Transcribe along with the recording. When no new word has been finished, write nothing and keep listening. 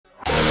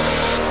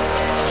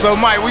So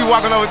Mike, we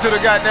walking over to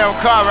the goddamn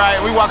car, right?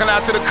 We walking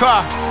out to the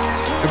car.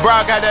 The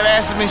broad goddamn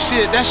asking me,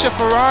 shit, that's your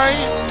Ferrari?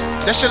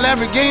 That's your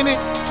Lamborghini?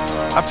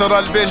 I told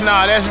her the bitch,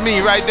 nah, that's me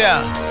right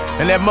there.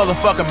 And that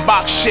motherfucking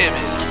box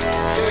Chevy.